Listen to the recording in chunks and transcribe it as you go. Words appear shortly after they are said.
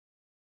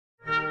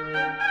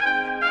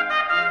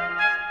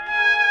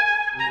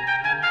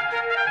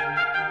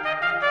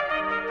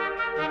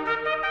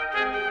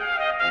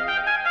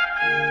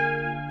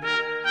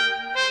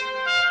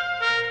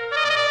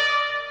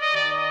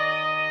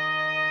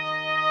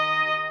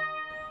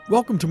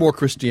Welcome to More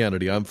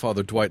Christianity. I'm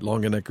Father Dwight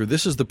Longenecker.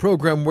 This is the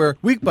program where,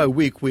 week by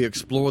week, we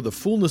explore the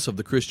fullness of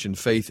the Christian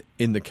faith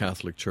in the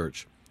Catholic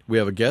Church. We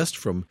have a guest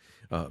from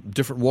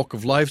different walk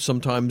of life.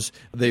 Sometimes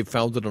they've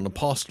founded an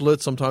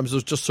apostolate. Sometimes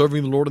they're just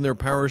serving the Lord in their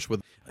parish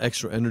with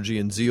extra energy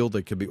and zeal.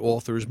 They could be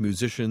authors,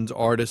 musicians,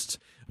 artists,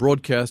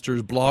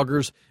 broadcasters,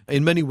 bloggers.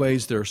 In many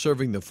ways, they're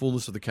serving the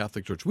fullness of the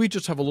Catholic Church. We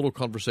just have a little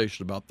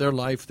conversation about their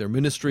life, their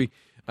ministry,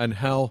 and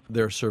how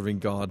they're serving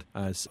God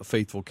as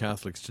faithful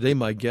Catholics. Today,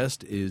 my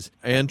guest is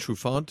Anne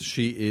Trufant.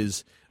 She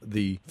is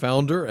the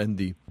founder and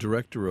the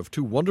director of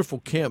two wonderful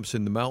camps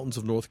in the mountains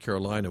of North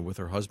Carolina with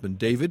her husband,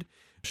 David.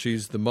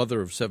 She's the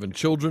mother of 7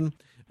 children.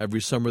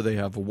 Every summer, they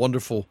have a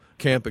wonderful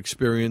camp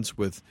experience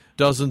with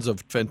dozens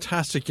of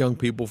fantastic young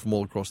people from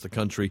all across the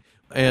country.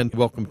 And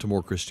welcome to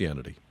More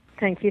Christianity.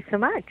 Thank you so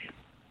much.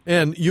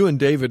 And you and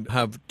David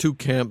have two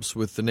camps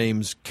with the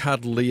names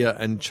Catalina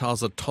and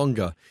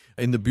Chazatonga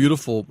in the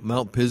beautiful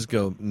Mount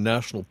Pisgah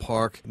National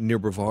Park near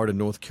Brevard in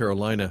North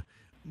Carolina.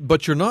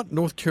 But you're not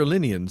North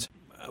Carolinians.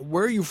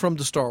 Where are you from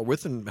to start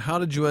with, and how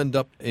did you end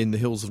up in the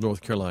hills of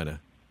North Carolina?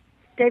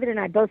 David and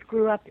I both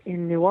grew up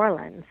in New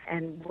Orleans,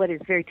 and what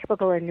is very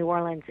typical in New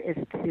Orleans is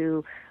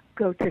to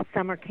go to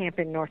summer camp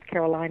in North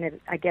Carolina,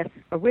 I guess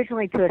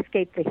originally to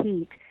escape the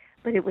heat,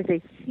 but it was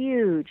a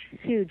huge,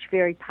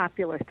 very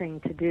popular thing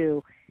to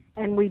do.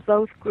 And we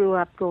both grew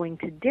up going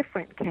to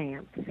different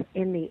camps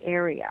in the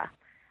area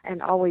and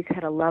always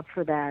had a love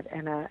for that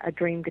and a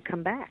dream to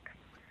come back.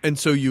 And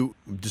so you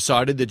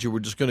decided that you were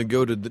just going to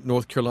go to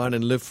North Carolina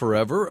and live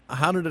forever.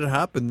 How did it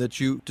happen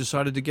that you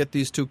decided to get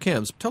these two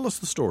camps? Tell us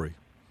the story.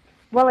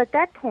 Well, at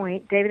that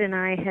point, David and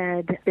I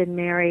had been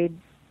married,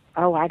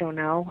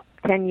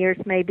 10 years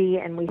maybe,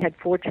 and we had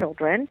 4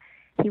 children.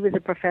 He was a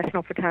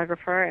professional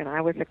photographer, and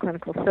I was a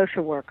clinical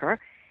social worker.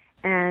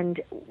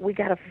 And we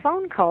got a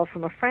phone call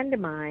from a friend of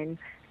mine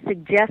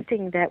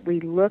suggesting that we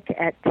look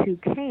at 2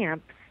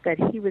 camps that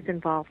he was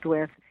involved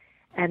with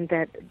and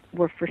that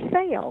were for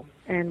sale.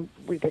 And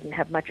we didn't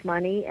have much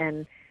money,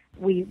 and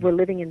we were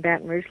living in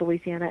Baton Rouge,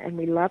 Louisiana, and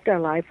we loved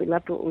our life. We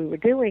loved what we were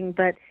doing,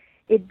 but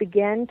it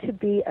began to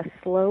be a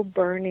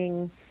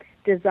slow-burning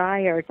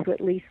desire to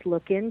at least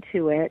look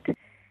into it.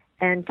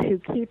 And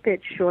to keep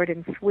it short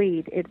and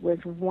sweet, it was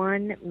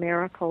one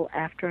miracle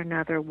after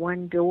another,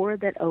 one door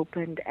that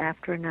opened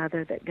after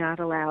another that God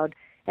allowed.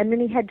 And then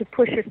he had to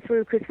push us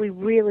through because we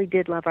really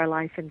did love our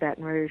life in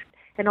Baton Rouge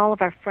and all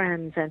of our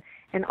friends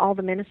and all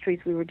the ministries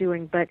we were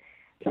doing. But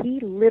he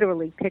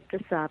literally picked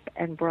us up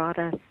and brought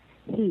us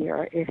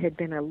here. It had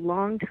been a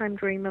long-time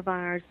dream of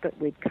ours, but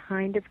we'd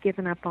kind of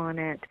given up on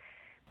it.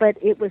 But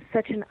it was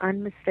such an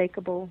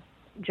unmistakable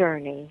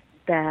journey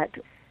that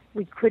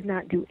we could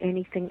not do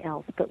anything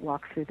else but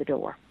walk through the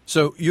door.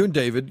 So you and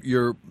David,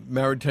 you're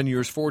married 10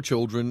 years, 4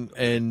 children,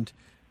 and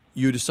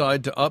you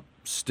decide to up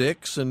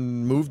sticks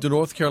and move to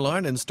North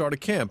Carolina and start a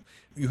camp.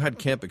 You had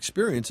camp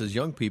experience as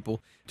young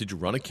people. Did you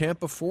run a camp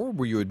before?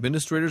 Were you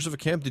administrators of a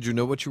camp? Did you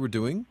know what you were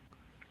doing?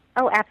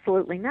 Oh,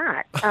 absolutely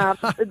not.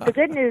 The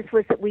good news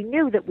was that we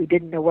knew that we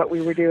didn't know what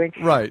we were doing.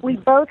 Right. We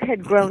both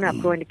had grown up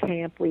going to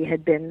camp. We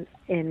had been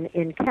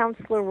in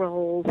counselor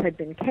roles, had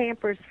been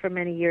campers for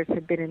many years,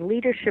 had been in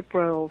leadership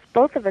roles.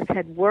 Both of us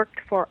had worked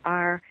for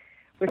our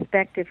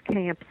respective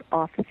camps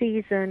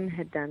off-season,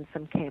 had done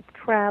some camp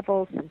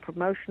travel, some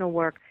promotional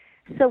work.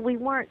 So we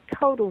weren't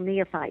total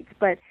neophytes.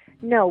 But,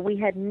 no, we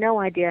had no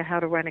idea how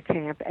to run a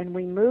camp. And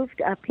we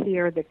moved up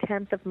here the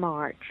 10th of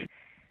March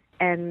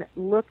and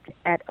looked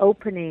at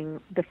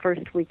opening the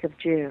first week of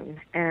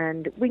June.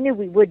 And we knew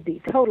we would be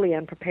totally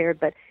unprepared,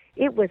 but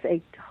it was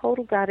a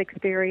total God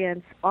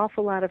experience,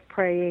 awful lot of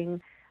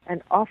praying,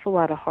 an awful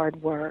lot of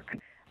hard work,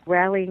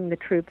 rallying the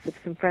troops of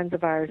some friends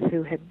of ours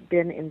who had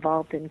been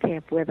involved in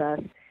camp with us.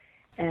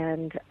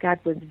 And God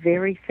was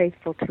very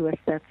faithful to us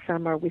that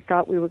summer. We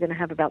thought we were going to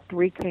have about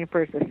 3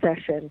 campers a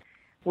session.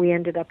 We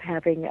ended up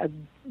having a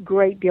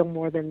great deal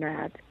more than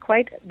that.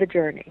 Quite the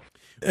journey.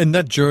 And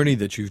that journey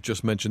that you've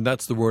just mentioned,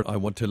 that's the word I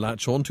want to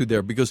latch onto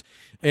there because,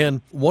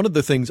 and one of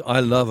the things I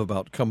love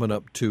about coming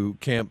up to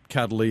Camp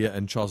Catalina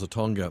and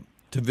Chazatonga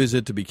to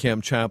visit, to be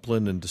camp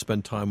chaplain and to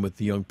spend time with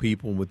the young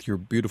people and with your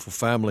beautiful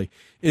family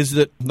is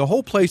that the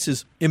whole place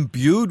is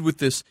imbued with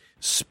this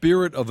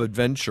spirit of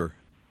adventure,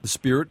 the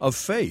spirit of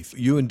faith.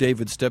 You and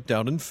David stepped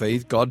out in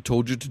faith. God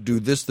told you to do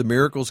this. The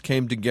miracles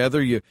came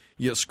together. You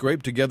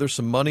scraped together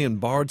some money and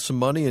borrowed some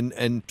money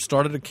and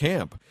started a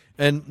camp.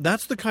 And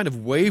that's the kind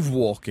of wave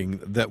walking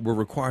that we're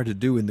required to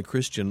do in the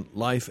Christian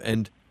life.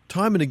 And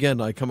time and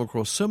again, I come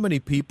across so many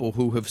people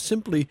who have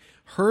simply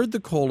heard the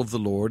call of the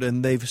Lord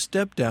and they've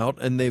stepped out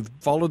and they've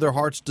followed their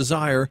heart's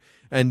desire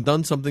and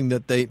done something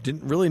that they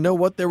didn't really know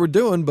what they were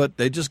doing, but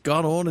they just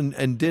got on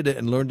and did it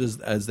and learned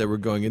as they were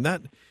going. And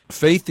that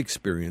faith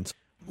experience,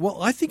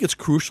 well, I think it's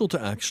crucial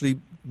to actually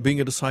being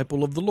a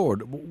disciple of the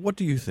Lord. What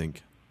do you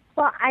think?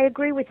 Well, I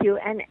agree with you,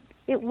 and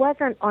it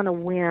wasn't on a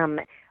whim.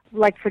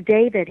 Like for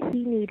David,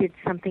 he needed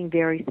something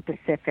very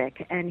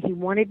specific, and he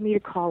wanted me to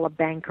call a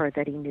banker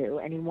that he knew,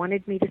 and he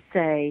wanted me to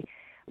say,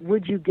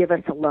 would you give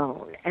us a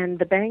loan? And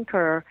the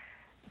banker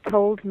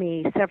told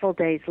me several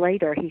days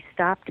later, he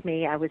stopped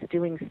me. I was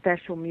doing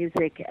special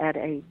music at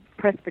a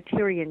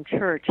Presbyterian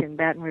church in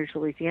Baton Rouge,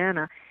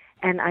 Louisiana,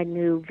 and I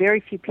knew very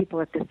few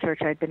people at this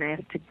church. I'd been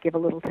asked to give a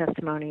little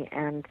testimony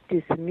and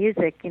do some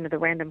music, the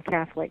random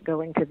Catholic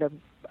going to the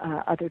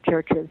other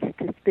churches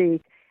to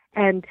speak.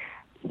 And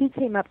he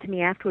came up to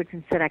me afterwards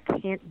and said, "I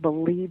can't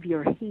believe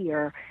you're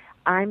here.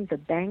 I'm the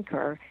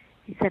banker."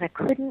 He said, "I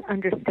couldn't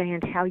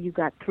understand how you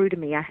got through to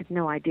me. I had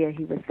no idea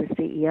he was the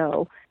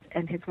CEO."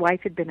 And his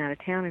wife had been out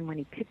of town, and when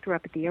he picked her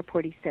up at the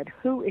airport, he said,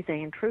 "Who is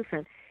Ann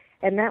Trufant?"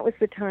 And that was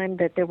the time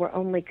that there were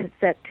only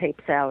cassette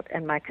tapes out,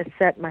 and my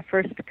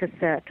first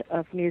cassette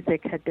of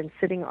music had been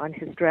sitting on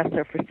his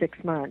dresser for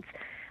 6 months,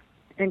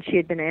 and she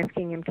had been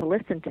asking him to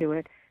listen to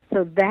it.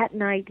 So that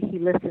night he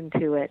listened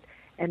to it,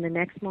 and the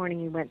next morning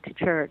he went to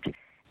church,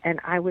 and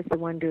I was the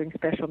one doing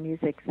special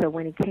music. So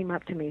when he came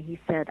up to me, he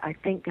said, "I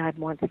think God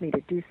wants me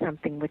to do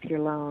something with your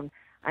loan.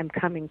 I'm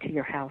coming to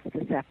your house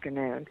this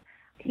afternoon."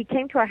 He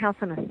came to our house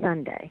on a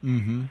Sunday,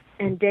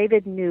 and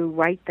David knew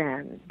right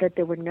then that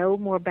there were no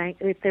more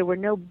if there were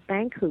no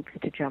bank hoops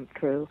to jump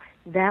through,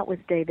 that was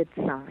David's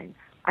sign.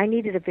 I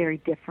needed a very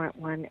different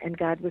one, and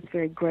God was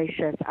very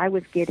gracious. I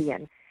was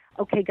Gideon.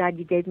 "Okay, God,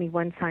 you gave me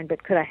one sign,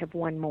 but could I have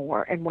one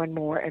more, and one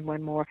more, and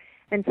one more?"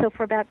 And so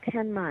for about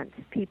 10 months,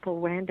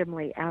 people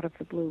randomly out of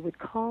the blue would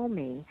call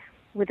me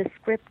with a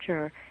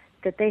scripture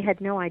that they had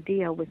no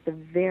idea was the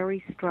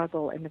very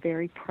struggle and the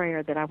very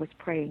prayer that I was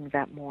praying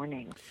that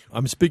morning.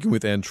 I'm speaking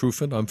with Ann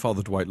Trufant. I'm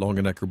Father Dwight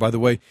Longenecker. By the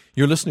way,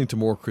 you're listening to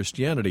More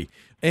Christianity.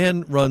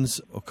 Ann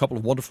runs a couple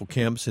of wonderful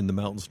camps in the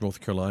mountains of North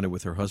Carolina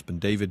with her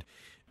husband, David.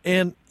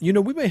 And,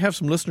 we may have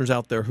some listeners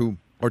out there who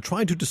are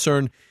trying to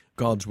discern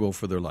God's will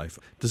for their life.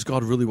 Does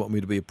God really want me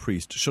to be a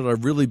priest? Should I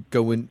really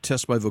go and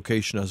test my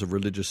vocation as a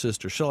religious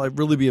sister? Shall I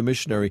really be a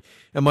missionary?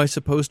 Am I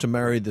supposed to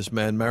marry this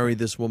man, marry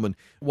this woman?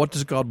 What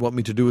does God want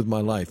me to do with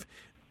my life?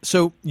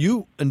 So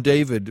you and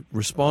David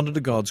responded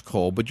to God's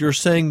call, but you're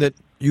saying that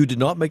you did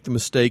not make the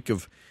mistake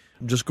of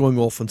just going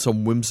off on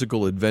some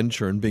whimsical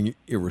adventure and being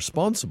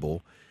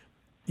irresponsible.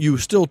 You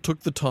still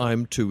took the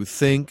time to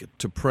think,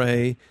 to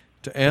pray,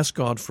 to ask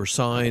God for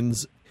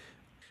signs.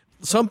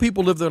 Some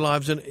people live their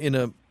lives in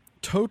a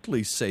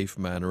totally safe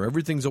manner.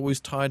 Everything's always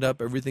tied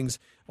up. Everything's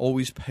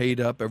always paid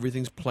up.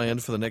 Everything's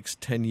planned for the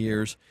next 10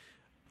 years.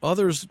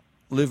 Others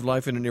live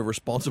life in an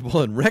irresponsible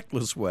and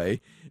reckless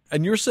way.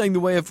 And you're saying the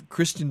way of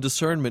Christian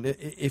discernment,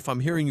 if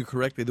I'm hearing you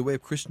correctly, the way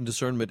of Christian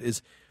discernment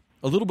is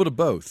a little bit of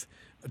both.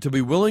 To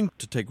be willing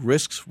to take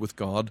risks with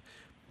God,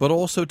 but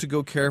also to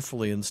go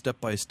carefully and step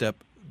by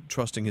step,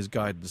 trusting His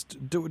guidance.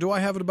 Do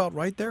I have it about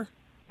right there?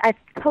 I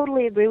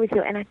totally agree with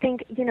you. And I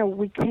think,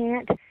 we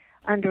can't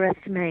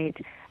underestimate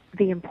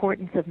the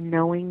importance of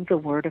knowing the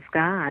Word of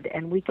God.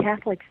 And we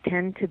Catholics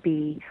tend to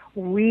be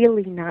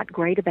really not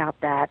great about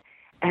that.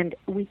 And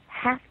we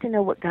have to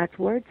know what God's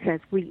Word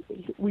says. We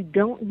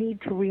don't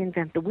need to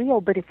reinvent the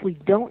wheel, but if we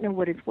don't know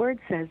what His Word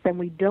says, then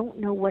we don't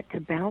know what to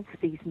bounce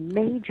these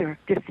major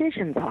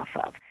decisions off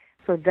of.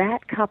 So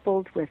that,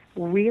 coupled with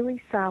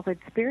really solid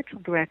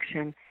spiritual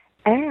direction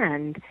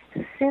and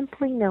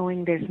simply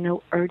knowing there's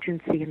no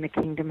urgency in the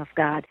kingdom of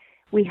God,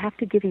 we have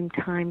to give Him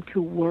time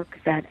to work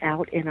that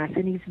out in us.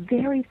 And He's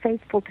very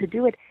faithful to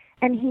do it.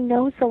 And He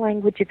knows the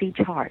language of each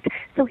heart.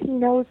 So He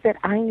knows that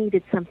I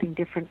needed something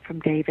different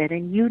from David,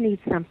 and you need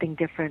something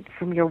different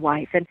from your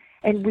wife.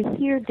 And we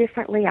hear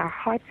differently. Our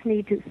hearts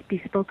need to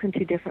be spoken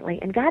to differently.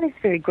 And God is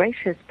very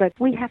gracious, but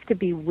we have to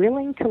be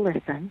willing to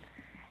listen,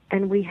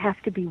 and we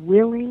have to be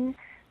willing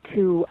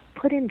to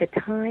put in the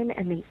time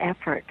and the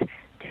effort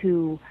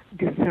to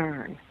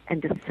discern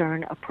and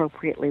discern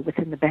appropriately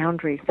within the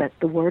boundaries that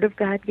the Word of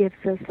God gives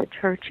us, the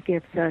Church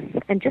gives us,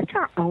 and just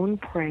our own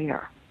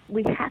prayer.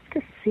 We have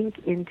to sink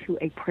into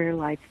a prayer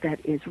life that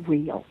is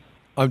real.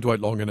 I'm Dwight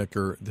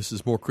Longenecker. This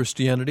is More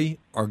Christianity.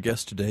 Our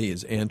guest today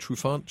is Ann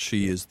Trufant.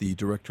 She is the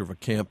director of a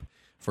camp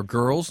for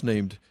girls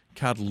named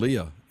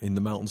Catalia in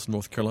the mountains of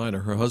North Carolina.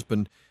 Her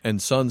husband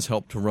and sons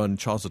helped to run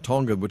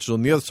Chazatonga, which is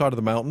on the other side of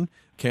the mountain,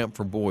 camp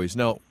for boys.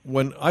 Now,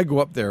 when I go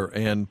up there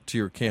and to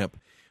your camp,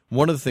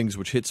 one of the things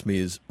which hits me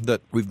is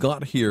that we've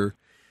got here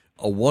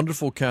a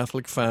wonderful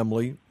Catholic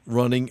family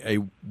running a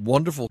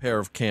wonderful pair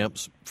of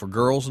camps for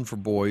girls and for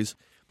boys.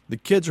 The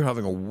kids are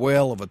having a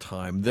whale of a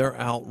time. They're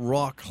out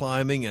rock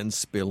climbing and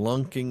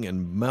spelunking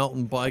and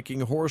mountain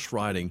biking, horse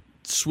riding,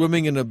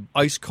 swimming in the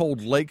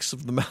ice-cold lakes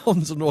of the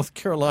mountains of North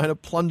Carolina,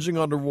 plunging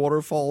under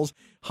waterfalls,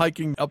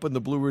 hiking up in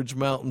the Blue Ridge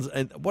Mountains.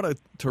 And what a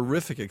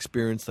terrific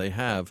experience they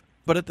have.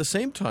 But at the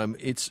same time,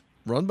 it's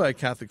run by a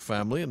Catholic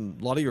family,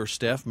 and a lot of your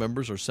staff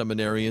members are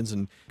seminarians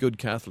and good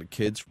Catholic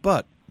kids.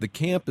 But the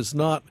camp is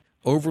not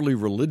overly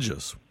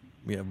religious.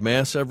 We have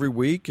Mass every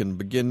week and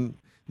begin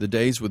the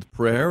days with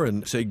prayer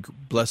and say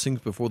blessings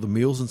before the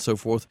meals and so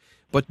forth.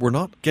 But we're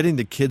not getting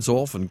the kids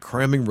off and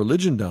cramming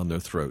religion down their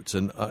throats.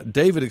 And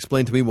David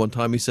explained to me one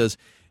time, he says,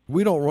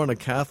 we don't run a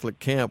Catholic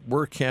camp,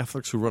 we're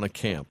Catholics who run a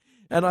camp.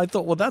 And I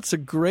thought, well, that's a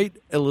great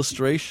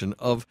illustration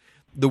of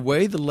the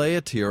way the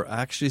laity are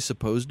actually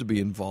supposed to be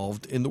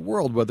involved in the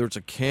world, whether it's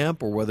a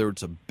camp or whether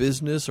it's a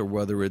business or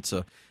whether it's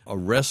a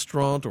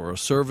restaurant or a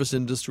service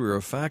industry or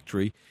a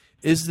factory,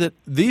 is that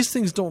these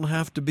things don't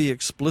have to be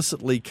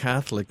explicitly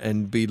Catholic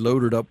and be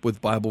loaded up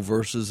with Bible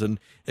verses and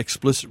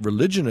explicit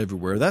religion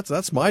everywhere.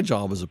 That's my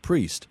job as a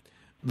priest.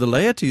 The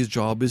laity's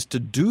job is to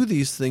do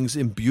these things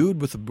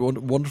imbued with the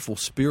wonderful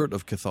spirit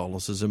of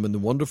Catholicism and the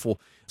wonderful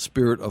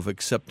spirit of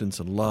acceptance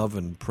and love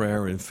and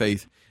prayer and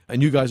faith.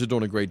 And you guys are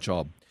doing a great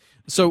job.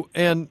 So,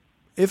 and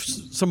if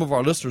some of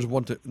our listeners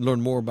want to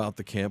learn more about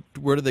the camp,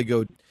 where do they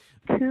go?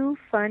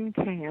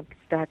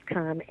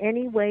 twofuncamps.com.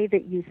 Any way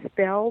that you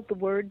spell the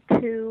word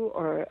two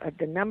or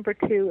the number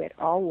two, it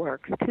all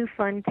works.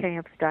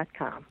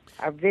 twofuncamps.com.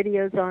 Our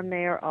video's on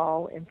there.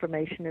 All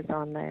information is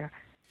on there.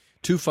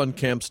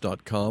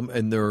 twofuncamps.com,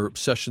 and there are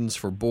sessions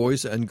for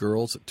boys and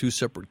girls at two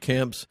separate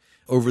camps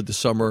over the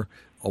summer.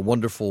 A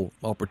wonderful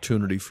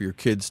opportunity for your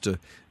kids to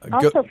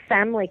also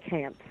family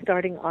camp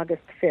starting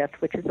August 5th,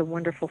 which is a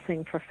wonderful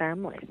thing for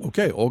families.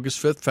 Okay, August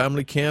 5th,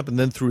 family camp, and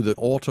then through the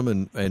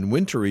autumn and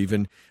winter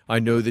even, I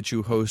know that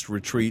you host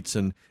retreats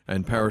and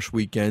parish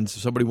weekends.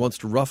 If somebody wants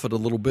to rough it a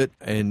little bit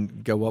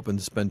and go up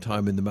and spend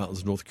time in the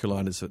mountains of North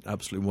Carolina, it's an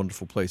absolutely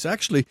wonderful place.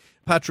 Actually,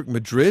 Patrick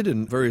Madrid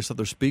and various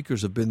other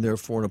speakers have been there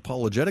for an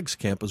apologetics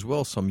camp as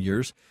well some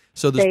years.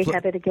 So they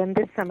have it again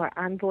this summer,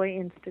 Envoy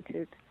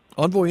Institute.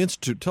 Envoy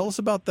Institute, tell us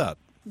about that.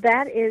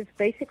 That is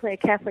basically a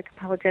Catholic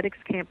apologetics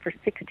camp for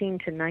 16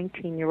 to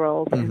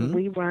 19-year-olds, and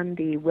we run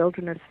the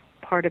wilderness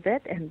part of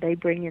it, and they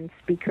bring in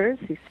speakers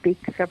who speak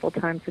several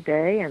times a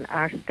day, and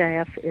our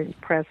staff is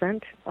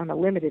present on a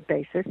limited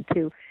basis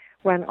to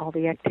run all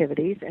the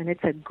activities, and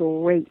it's a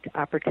great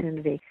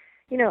opportunity.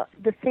 You know,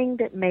 the thing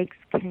that makes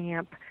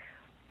camp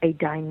a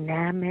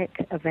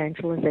dynamic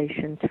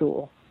evangelization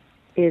tool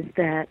is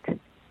that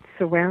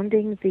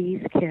surrounding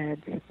these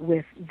kids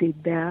with the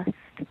best,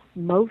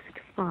 most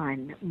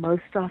fun,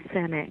 most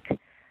authentic,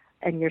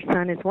 and your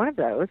son is one of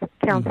those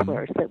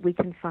counselors that we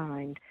can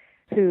find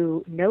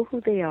who know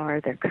who they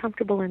are, they're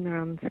comfortable in their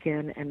own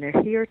skin, and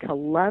they're here to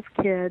love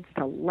kids,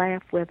 to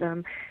laugh with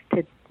them,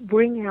 to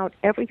bring out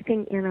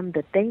everything in them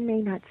that they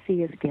may not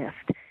see as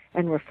gift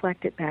and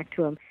reflect it back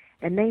to them.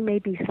 And they may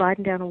be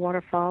sliding down a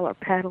waterfall or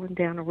paddling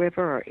down a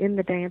river or in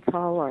the dance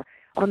hall or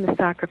on the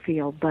soccer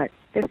field, but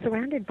they're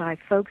surrounded by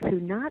folks who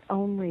not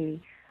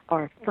only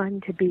are fun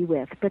to be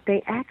with, but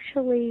they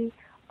actually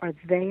are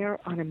there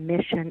on a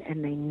mission,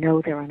 and they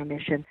know they're on a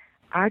mission.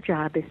 Our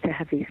job is to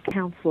have these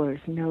counselors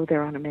know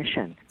they're on a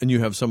mission. And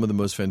you have some of the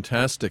most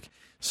fantastic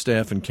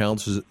staff and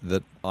counselors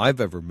that I've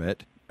ever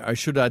met. I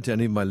should add to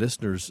any of my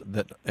listeners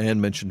that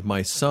Anne mentioned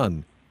my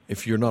son.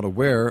 If you're not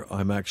aware,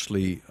 I'm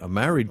actually a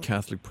married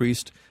Catholic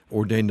priest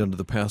ordained under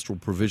the pastoral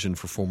provision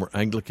for former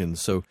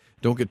Anglicans. So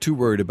don't get too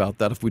worried about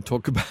that if we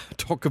talk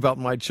about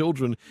my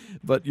children.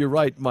 But you're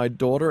right, my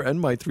daughter and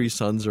my three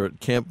sons are at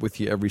camp with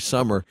you every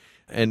summer,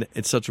 and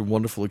it's such a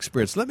wonderful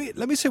experience. Let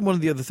me say one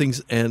of the other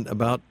things, Anne,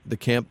 about the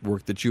camp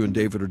work that you and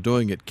David are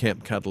doing at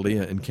Camp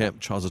Catalina and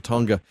Camp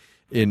Chazatonga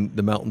in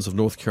the mountains of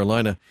North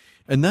Carolina.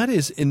 And that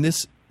is, in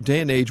this day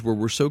and age where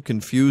we're so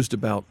confused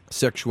about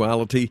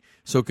sexuality,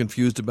 so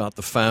confused about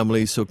the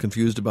family, so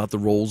confused about the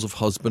roles of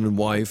husband and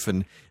wife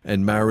and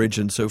marriage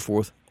and so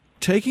forth,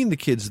 taking the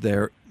kids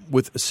there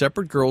with a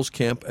separate girls'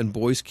 camp and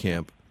boys'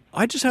 camp,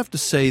 I just have to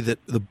say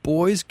that the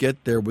boys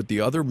get there with the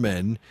other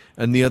men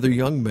and the other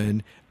young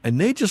men, and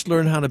they just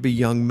learn how to be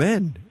young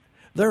men.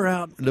 They're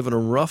out living a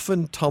rough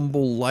and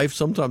tumble life.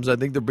 Sometimes I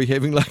think they're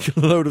behaving like a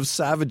load of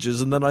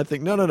savages, and then I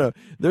think, no.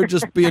 They're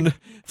just being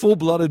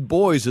full-blooded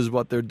boys is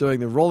what they're doing.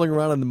 They're rolling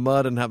around in the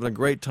mud and having a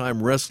great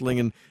time wrestling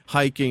and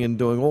hiking and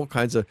doing all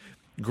kinds of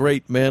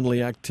great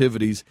manly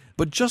activities,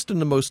 but just in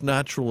the most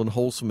natural and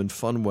wholesome and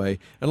fun way.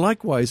 And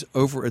likewise,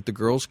 over at the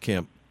girls'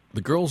 camp,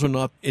 the girls are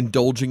not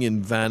indulging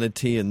in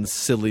vanity and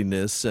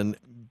silliness and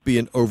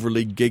being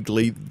overly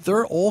giggly.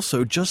 They're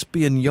also just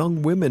being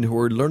young women who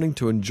are learning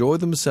to enjoy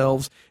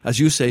themselves, as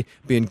you say,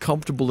 being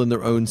comfortable in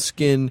their own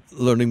skin,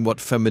 learning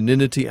what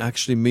femininity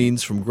actually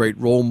means from great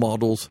role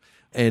models.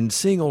 And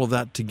seeing all of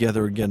that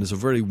together again is a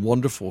very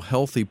wonderful,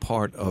 healthy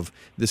part of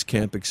this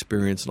camp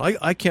experience. And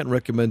I can't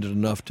recommend it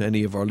enough to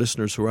any of our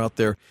listeners who are out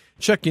there.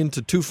 Check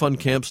into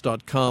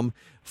twofuncamps.com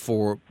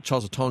for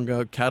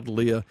Chazatonga,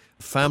 Catalina,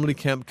 family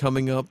camp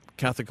coming up,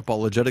 Catholic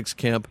Apologetics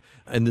Camp,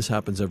 and this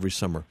happens every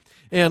summer.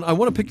 And I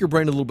want to pick your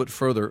brain a little bit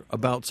further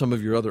about some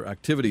of your other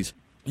activities.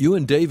 You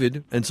and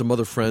David and some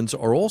other friends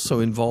are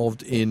also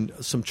involved in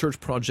some church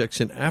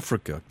projects in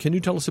Africa. Can you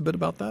tell us a bit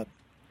about that?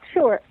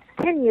 Sure.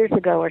 10 years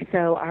ago or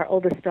so, our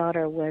oldest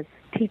daughter was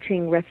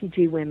teaching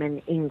refugee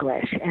women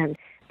English. And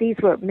these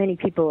were, many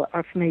people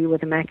are familiar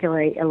with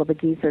Immaculée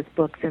Ilibagiza's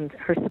books and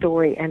her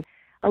story. And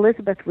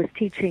Elizabeth was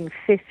teaching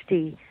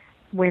 50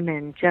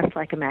 women just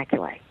like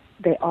Immaculée.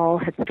 They all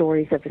had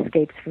stories of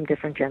escapes from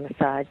different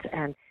genocides.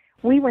 And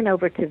we went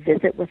over to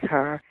visit with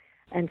her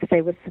and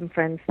stay with some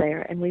friends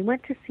there, and we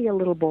went to see a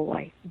little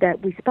boy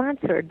that we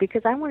sponsored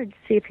because I wanted to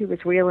see if he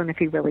was real and if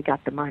he really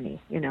got the money,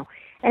 you know.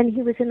 And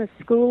he was in a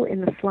school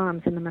in the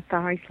slums, in the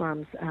Mathare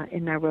slums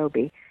in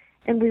Nairobi,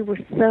 And we were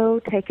so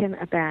taken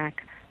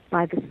aback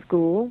by the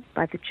school,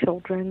 by the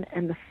children,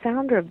 and the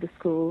founder of the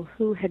school,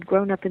 who had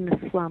grown up in the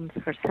slums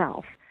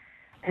herself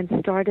and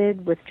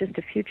started with just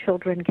a few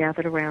children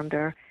gathered around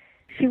her.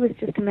 She was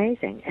just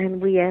amazing,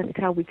 and we asked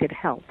how we could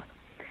help.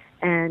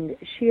 And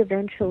she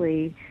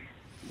eventually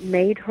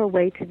made her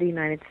way to the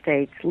United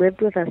States,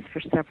 lived with us for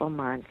several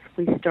months.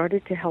 We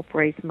started to help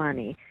raise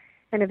money,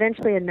 and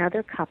eventually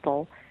another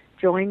couple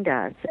joined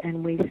us,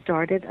 and we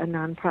started a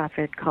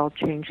nonprofit called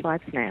Change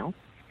Lives Now.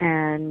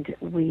 And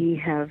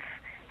we have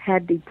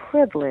had the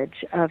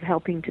privilege of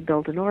helping to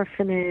build an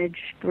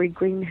orphanage, 3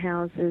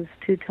 greenhouses,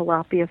 2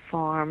 tilapia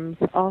farms,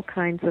 all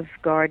kinds of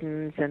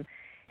gardens, and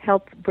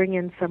help bring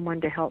in someone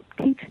to help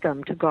teach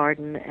them to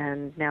garden,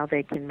 and now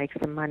they can make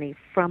some money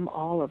from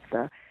all of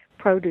the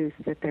produce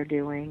that they're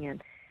doing,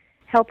 and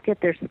help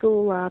get their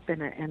school up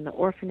and the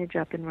orphanage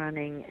up and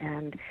running.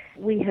 And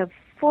we have,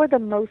 for the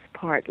most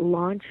part,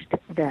 launched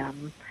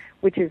them,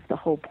 which is the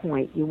whole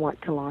point. You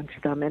want to launch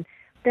them. And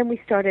then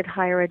we started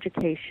higher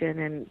education,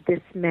 and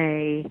this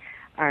May,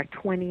 our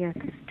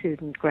 20th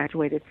student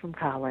graduated from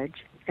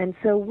college. And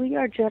so we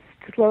are just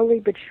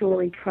slowly but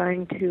surely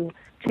trying to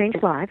change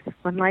lives,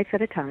 one life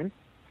at a time,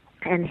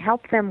 and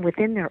help them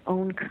within their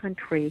own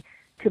country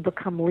to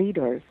become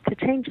leaders, to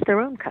change their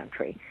own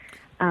country.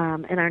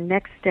 And our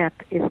next step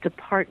is to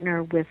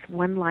partner with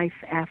One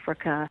Life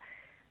Africa,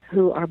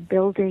 who are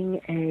building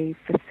a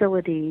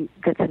facility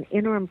that's an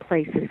interim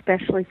place,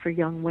 especially for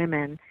young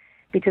women,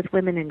 because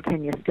women in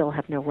Kenya still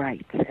have no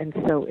rights. And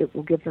so it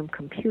will give them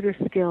computer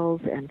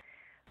skills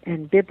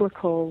and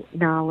biblical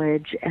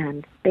knowledge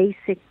and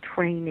basic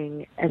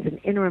training as an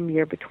interim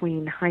year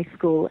between high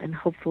school and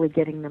hopefully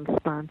getting them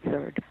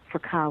sponsored for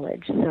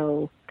college,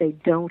 so they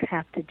don't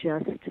have to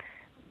just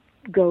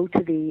go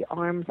to the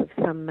arms of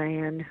some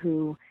man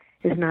who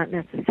is not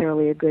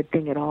necessarily a good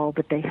thing at all,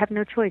 but they have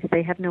no choice.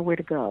 They have nowhere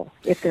to go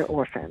if they're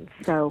orphans.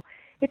 So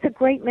it's a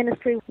great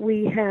ministry.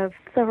 We have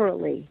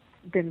thoroughly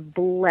been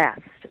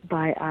blessed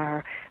by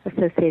our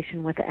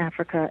association with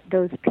Africa.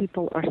 Those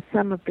people are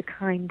some of the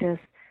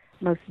kindest,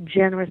 most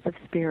generous of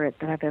spirit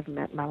that I've ever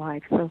met in my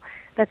life. So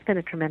that's been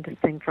a tremendous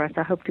thing for us.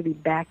 I hope to be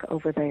back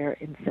over there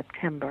in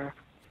September.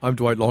 I'm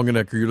Dwight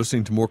Longenecker. You're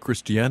listening to More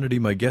Christianity.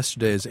 My guest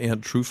today is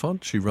Aunt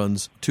Trufant. She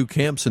runs 2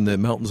 camps in the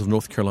mountains of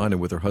North Carolina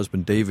with her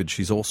husband, David.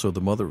 She's also the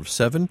mother of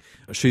 7.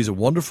 She's a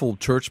wonderful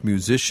church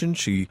musician.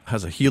 She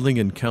has a healing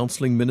and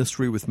counseling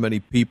ministry with many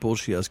people.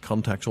 She has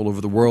contacts all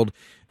over the world.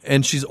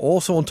 And she's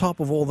also, on top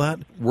of all that,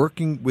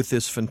 working with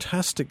this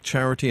fantastic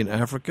charity in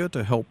Africa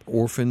to help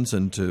orphans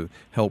and to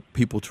help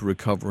people to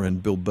recover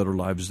and build better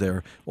lives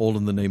there, all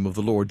in the name of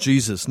the Lord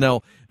Jesus.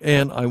 Now,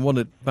 Anne, I want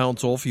to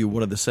bounce off you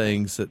one of the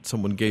sayings that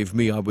someone gave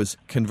me. I was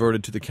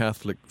converted to the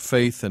Catholic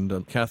faith and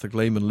a Catholic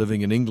layman living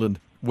in England,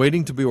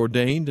 waiting to be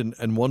ordained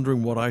and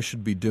wondering what I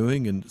should be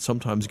doing and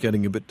sometimes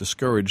getting a bit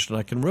discouraged. And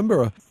I can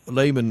remember a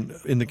layman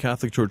in the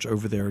Catholic Church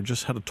over there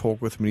just had a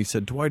talk with me. He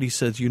said, Dwight, he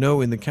says,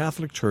 in the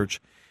Catholic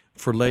Church,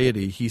 for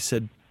laity, he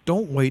said,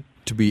 don't wait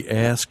to be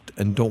asked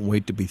and don't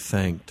wait to be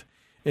thanked.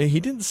 And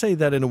he didn't say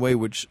that in a way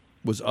which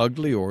was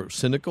ugly or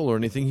cynical or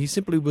anything. He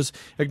simply was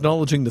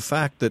acknowledging the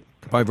fact that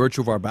by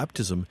virtue of our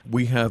baptism,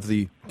 we have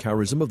the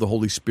charism of the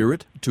Holy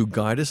Spirit to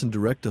guide us and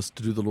direct us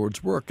to do the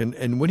Lord's work.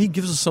 And when he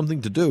gives us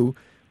something to do,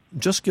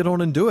 just get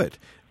on and do it,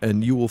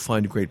 and you will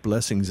find great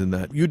blessings in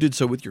that. You did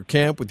so with your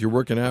camp, with your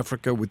work in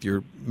Africa, with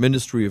your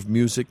ministry of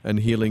music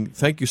and healing.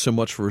 Thank you so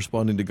much for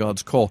responding to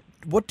God's call.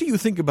 What do you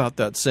think about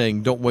that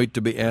saying, don't wait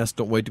to be asked,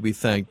 don't wait to be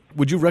thanked?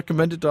 Would you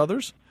recommend it to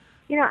others?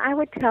 I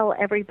would tell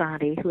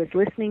everybody who is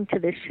listening to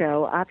this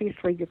show,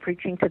 obviously you're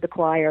preaching to the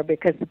choir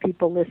because the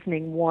people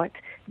listening want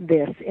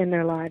this in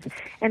their lives.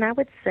 And I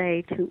would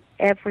say to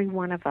every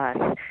one of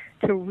us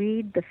to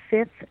read the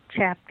 5th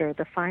chapter,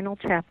 the final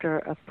chapter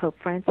of Pope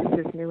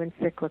Francis's new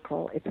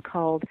encyclical. It's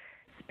called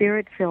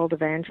Spirit-Filled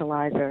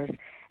Evangelizers.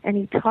 And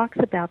he talks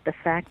about the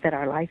fact that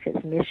our life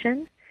is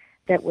mission,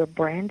 that we're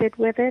branded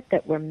with it,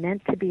 that we're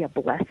meant to be a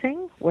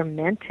blessing, we're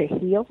meant to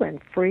heal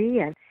and free,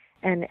 and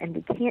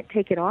we can't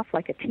take it off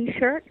like a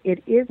T-shirt.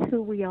 It is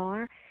who we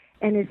are.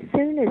 And as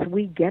soon as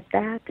we get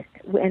that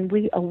and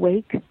we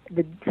awake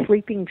the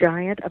sleeping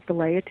giant of the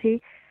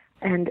laity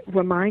and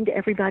remind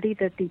everybody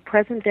that the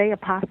present-day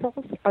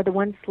apostles are the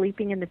ones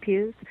sleeping in the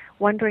pews,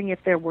 wondering if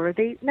they're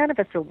worthy. None of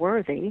us are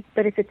worthy,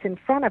 but if it's in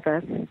front of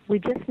us, we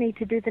just need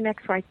to do the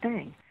next right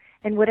thing.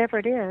 And whatever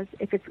it is,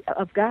 if it's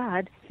of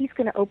God, he's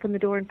going to open the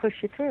door and push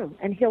you through,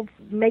 and he'll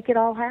make it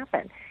all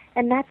happen.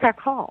 And that's our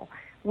call.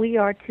 We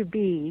are to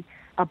be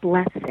a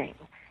blessing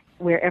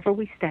wherever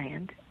we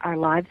stand. Our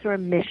lives are a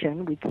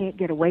mission. We can't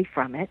get away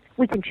from it.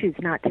 We can choose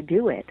not to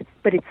do it,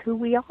 but it's who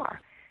we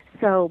are.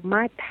 So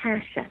my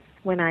passion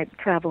when I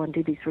travel and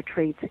do these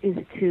retreats is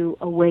to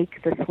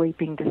awake the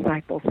sleeping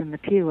disciples in the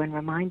pew and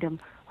remind them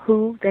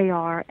who they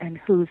are and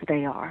whose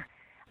they are.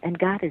 And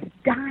God is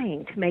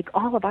dying to make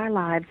all of our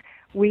lives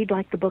read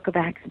like the book of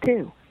Acts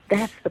 2.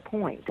 That's the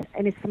point.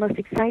 And it's the most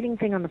exciting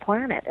thing on the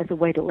planet as a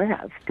way to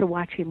live, to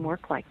watch him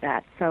work like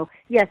that. So,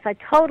 yes, I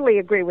totally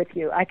agree with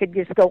you. I could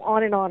just go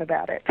on and on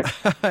about it.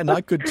 And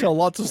I could tell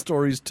lots of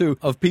stories, too,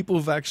 of people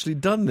who've actually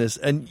done this.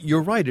 And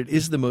you're right, it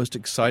is the most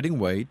exciting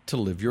way to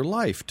live your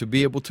life, to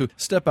be able to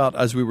step out,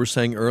 as we were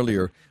saying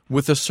earlier,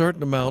 with a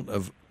certain amount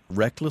of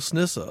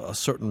recklessness, a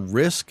certain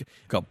risk.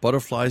 You've got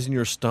butterflies in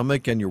your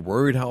stomach and you're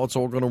worried how it's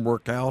all going to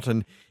work out,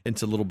 and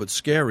it's a little bit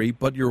scary,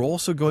 but you're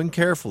also going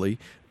carefully,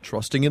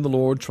 trusting in the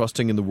Lord,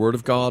 trusting in the Word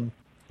of God,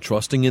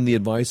 trusting in the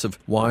advice of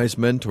wise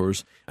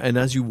mentors. And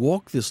as you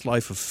walk this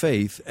life of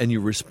faith and you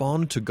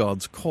respond to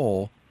God's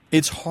call,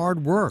 it's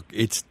hard work.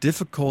 It's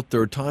difficult.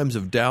 There are times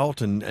of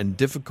doubt and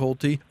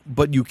difficulty,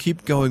 but you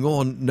keep going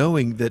on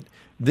knowing that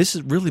this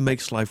really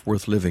makes life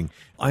worth living.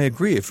 I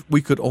agree. If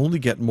we could only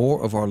get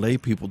more of our lay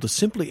people to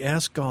simply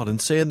ask God and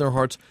say in their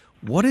hearts,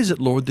 what is it,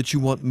 Lord, that you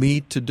want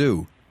me to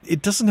do?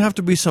 It doesn't have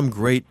to be some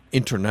great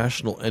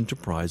international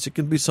enterprise. It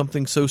can be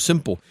something so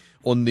simple.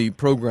 On the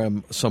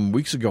program some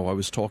weeks ago, I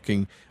was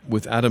talking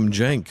with Adam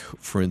Jank,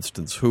 for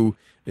instance, who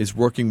is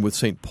working with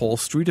St. Paul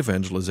Street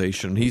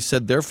Evangelization. He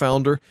said their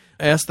founder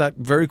asked that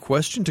very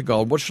question to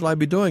God, what should I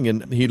be doing?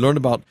 And he learned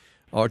about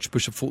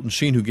Archbishop Fulton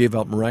Sheen, who gave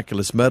out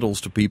miraculous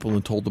medals to people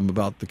and told them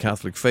about the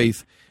Catholic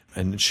faith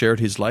and shared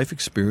his life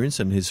experience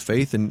and his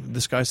faith. And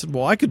this guy said,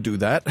 well, I could do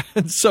that.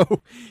 And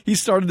so he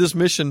started this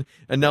mission,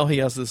 and now he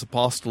has this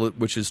apostolate,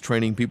 which is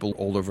training people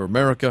all over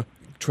America,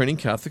 training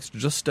Catholics to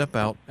just step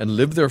out and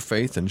live their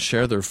faith and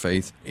share their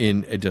faith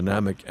in a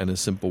dynamic and a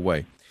simple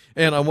way.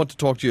 And I want to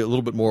talk to you a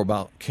little bit more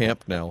about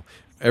camp now.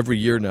 Every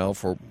year now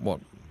for,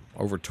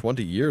 over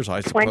 20 years,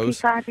 I suppose.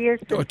 25 years.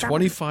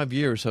 25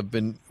 years have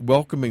been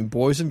welcoming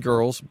boys and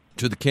girls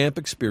to the camp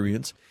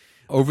experience.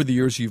 Over the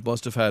years, you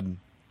must have had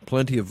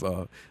plenty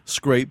of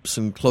scrapes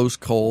and close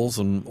calls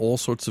and all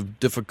sorts of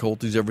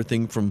difficulties,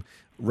 everything from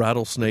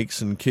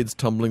rattlesnakes and kids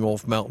tumbling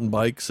off mountain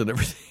bikes and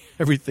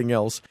everything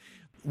else.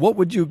 What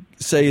would you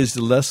say is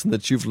the lesson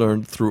that you've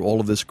learned through all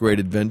of this great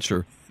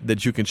adventure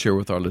that you can share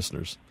with our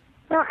listeners?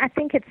 Well, I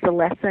think it's the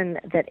lesson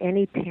that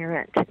any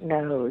parent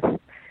knows.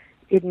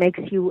 It makes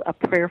you a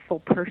prayerful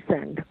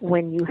person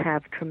when you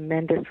have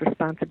tremendous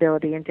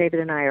responsibility. And David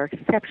and I are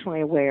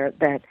exceptionally aware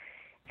that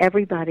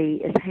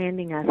everybody is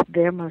handing us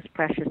their most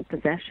precious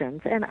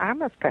possessions. And our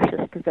most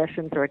precious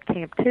possessions are at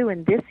camp, too.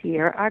 And this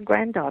year, our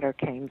granddaughter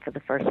came for the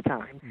first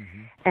time.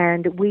 Mm-hmm.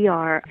 And we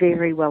are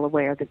very well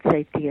aware that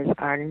safety is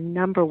our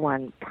number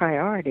one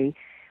priority.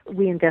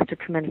 We invest a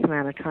tremendous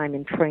amount of time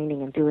in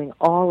training and doing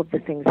all of the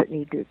things that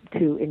need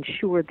to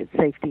ensure that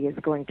safety is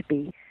going to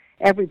be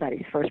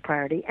everybody's first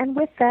priority. And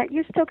with that,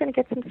 you're still going to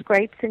get some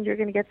scrapes and you're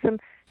going to get some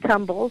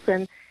tumbles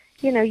and,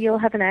 you'll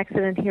have an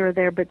accident here or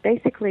there. But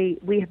basically,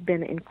 we have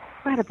been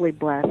incredibly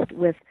blessed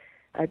with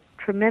a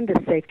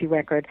tremendous safety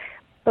record.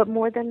 But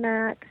more than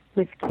that,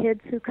 with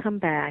kids who come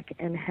back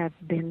and have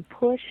been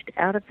pushed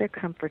out of their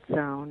comfort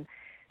zone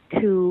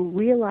to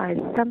realize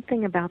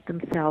something about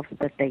themselves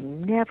that they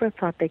never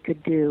thought they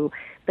could do,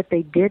 but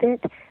they did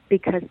it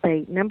because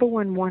they, number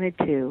one, wanted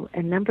to,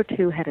 and number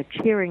two, had a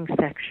cheering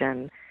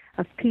section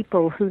of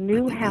people who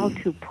knew how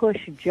to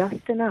push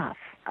just enough,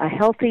 a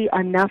healthy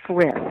enough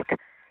risk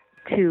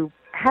to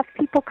have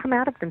people come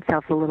out of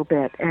themselves a little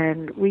bit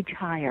and reach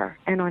higher.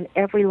 And on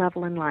every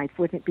level in life,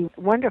 wouldn't it be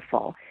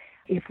wonderful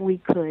if we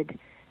could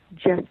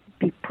just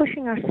be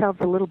pushing ourselves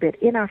a little bit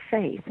in our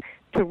faith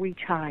to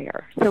reach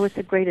higher? So it's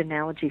a great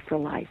analogy for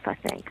life, I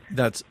think.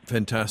 That's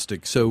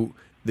fantastic. So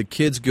the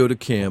kids go to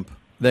camp.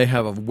 They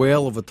have a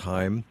whale of a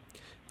time.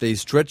 They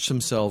stretch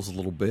themselves a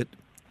little bit.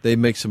 They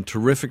make some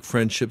terrific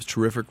friendships,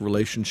 terrific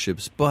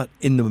relationships. But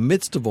in the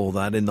midst of all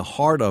that, in the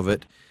heart of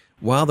it,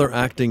 while they're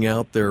acting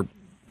out their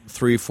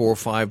 3, 4,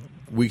 5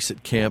 weeks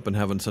at camp and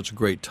having such a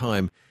great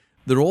time,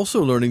 they're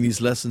also learning these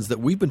lessons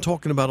that we've been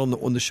talking about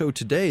on the show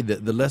today,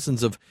 the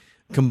lessons of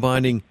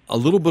combining a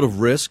little bit of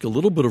risk, a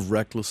little bit of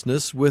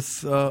recklessness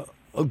with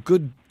a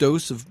good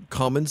dose of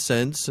common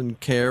sense and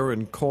care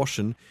and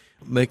caution,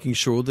 making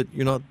sure that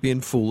you're not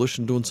being foolish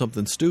and doing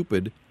something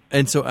stupid.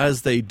 And so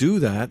as they do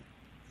that,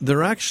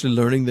 they're actually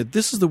learning that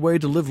this is the way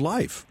to live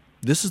life.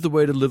 This is the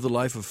way to live the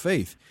life of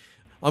faith.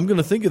 I'm going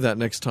to think of that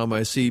next time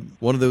I see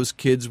one of those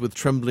kids with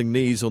trembling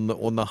knees on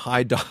the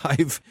high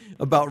dive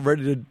about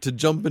ready to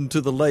jump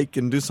into the lake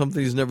and do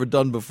something he's never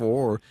done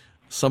before, or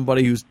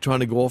somebody who's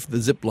trying to go off the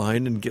zip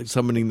line and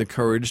summoning the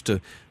courage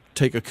to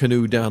take a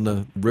canoe down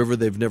the river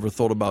they've never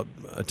thought about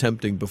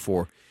attempting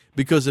before.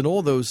 Because in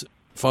all those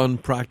fun,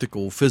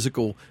 practical,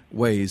 physical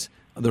ways,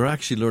 they're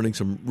actually learning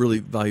some really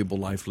valuable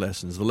life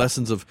lessons. The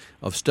lessons of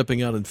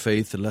stepping out in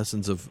faith, the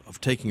lessons of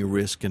taking a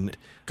risk and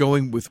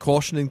going with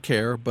caution and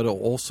care, but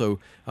also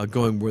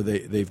going where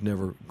they've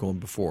never gone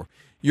before.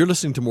 You're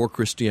listening to More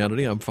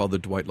Christianity. I'm Father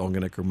Dwight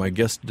Longenecker. My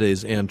guest today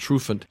is Ann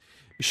Trufant.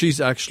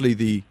 She's actually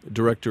the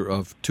director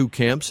of 2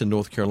 camps in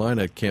North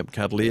Carolina, Camp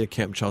Catalina,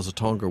 Camp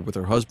Chazatonga, with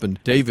her husband,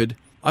 David.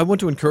 I want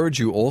to encourage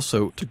you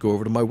also to go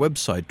over to my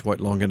website,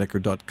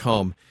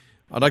 dwightlongenecker.com.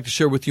 I'd like to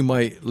share with you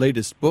my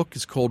latest book.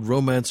 It's called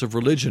Romance of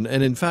Religion.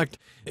 And in fact,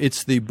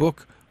 it's the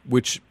book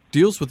which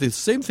deals with the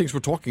same things we're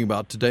talking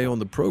about today on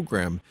the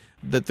program,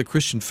 that the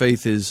Christian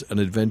faith is an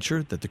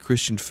adventure, that the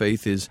Christian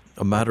faith is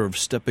a matter of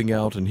stepping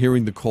out and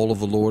hearing the call of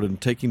the Lord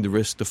and taking the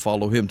risk to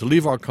follow Him, to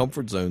leave our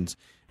comfort zones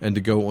and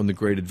to go on the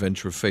great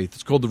adventure of faith.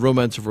 It's called The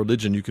Romance of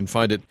Religion. You can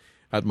find it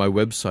at my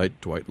website,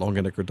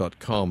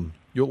 dwightlongenecker.com.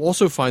 You'll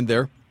also find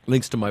there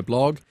links to my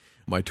blog,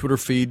 my Twitter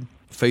feed,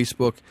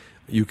 Facebook.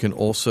 You can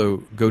also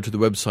go to the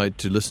website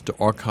to listen to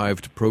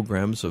archived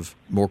programs of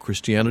More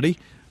Christianity.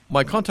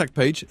 My contact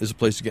page is a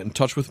place to get in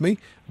touch with me.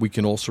 We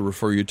can also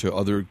refer you to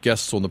other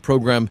guests on the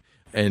program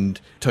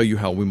and tell you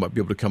how we might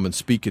be able to come and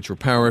speak at your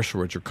parish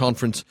or at your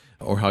conference,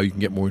 or how you can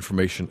get more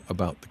information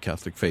about the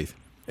Catholic faith.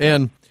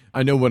 And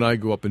I know when I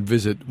go up and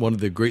visit, one of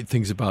the great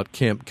things about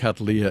Camp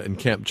Catalina and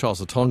Camp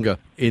Chausatonga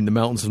in the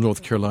mountains of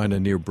North Carolina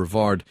near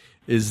Brevard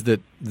is that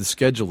the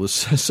schedule is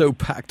so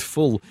packed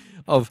full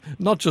of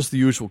not just the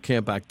usual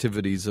camp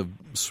activities of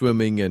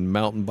swimming and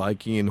mountain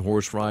biking and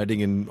horse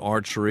riding and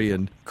archery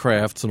and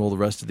crafts and all the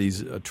rest of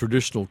these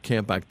traditional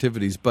camp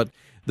activities, but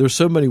there's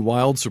so many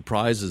wild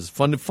surprises,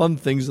 fun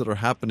things that are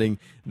happening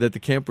that the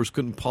campers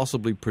couldn't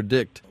possibly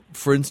predict.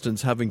 For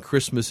instance, having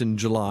Christmas in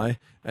July,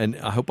 and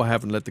I hope I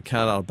haven't let the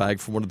cat out of the bag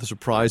for one of the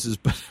surprises,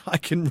 but I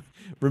can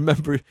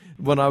remember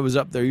when I was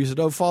up there, you said,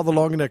 "Oh, Father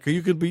Longenecker,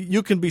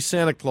 you can be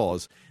Santa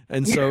Claus,"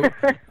 and so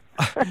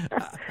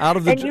out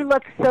of the and you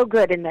looked so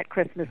good in that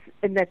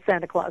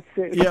Santa Claus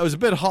suit. Yeah, it was a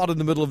bit hot in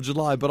the middle of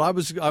July, but I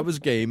was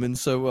game, and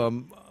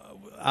so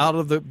out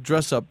of the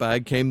dress-up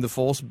bag came the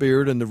false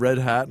beard and the red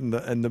hat and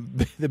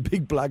the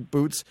big black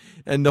boots,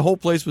 and the whole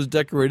place was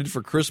decorated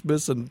for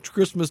Christmas, and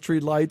Christmas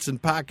tree lights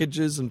and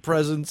packages and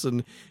presents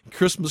and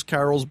Christmas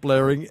carols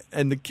blaring,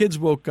 and the kids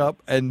woke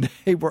up and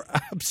they were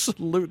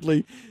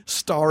absolutely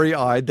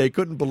starry-eyed. They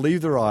couldn't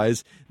believe their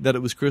eyes that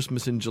it was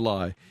Christmas in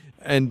July.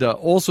 And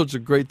all sorts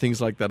of great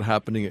things like that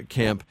happening at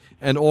camp,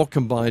 and all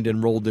combined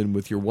and rolled in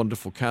with your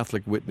wonderful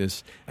Catholic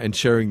witness and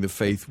sharing the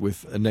faith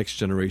with a next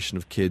generation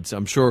of kids.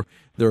 I'm sure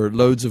there are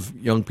loads of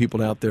young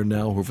people out there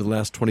now who, over the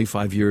last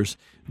 25 years,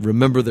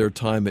 remember their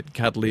time at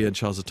Catalina and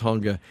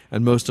Chausatonga,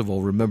 and most of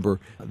all, remember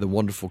the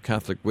wonderful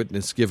Catholic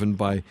witness given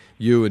by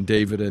you and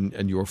David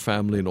and your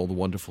family and all the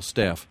wonderful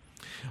staff.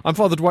 I'm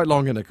Father Dwight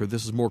Longenecker.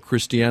 This is More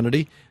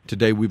Christianity.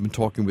 Today we've been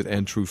talking with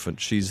Ann Trufant.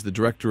 She's the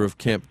director of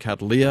Camp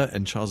Catalina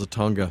and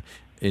Chausatonga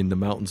in the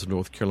mountains of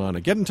North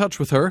Carolina. Get in touch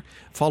with her.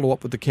 Follow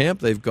up with the camp.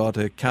 They've got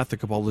a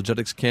Catholic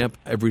apologetics camp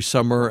every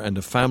summer and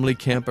a family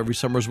camp every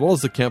summer, as well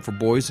as the camp for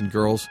boys and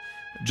girls.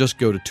 Just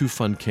go to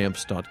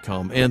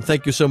twofuncamps.com. Ann,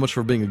 thank you so much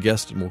for being a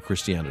guest at More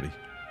Christianity.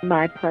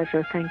 My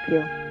pleasure. Thank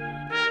you.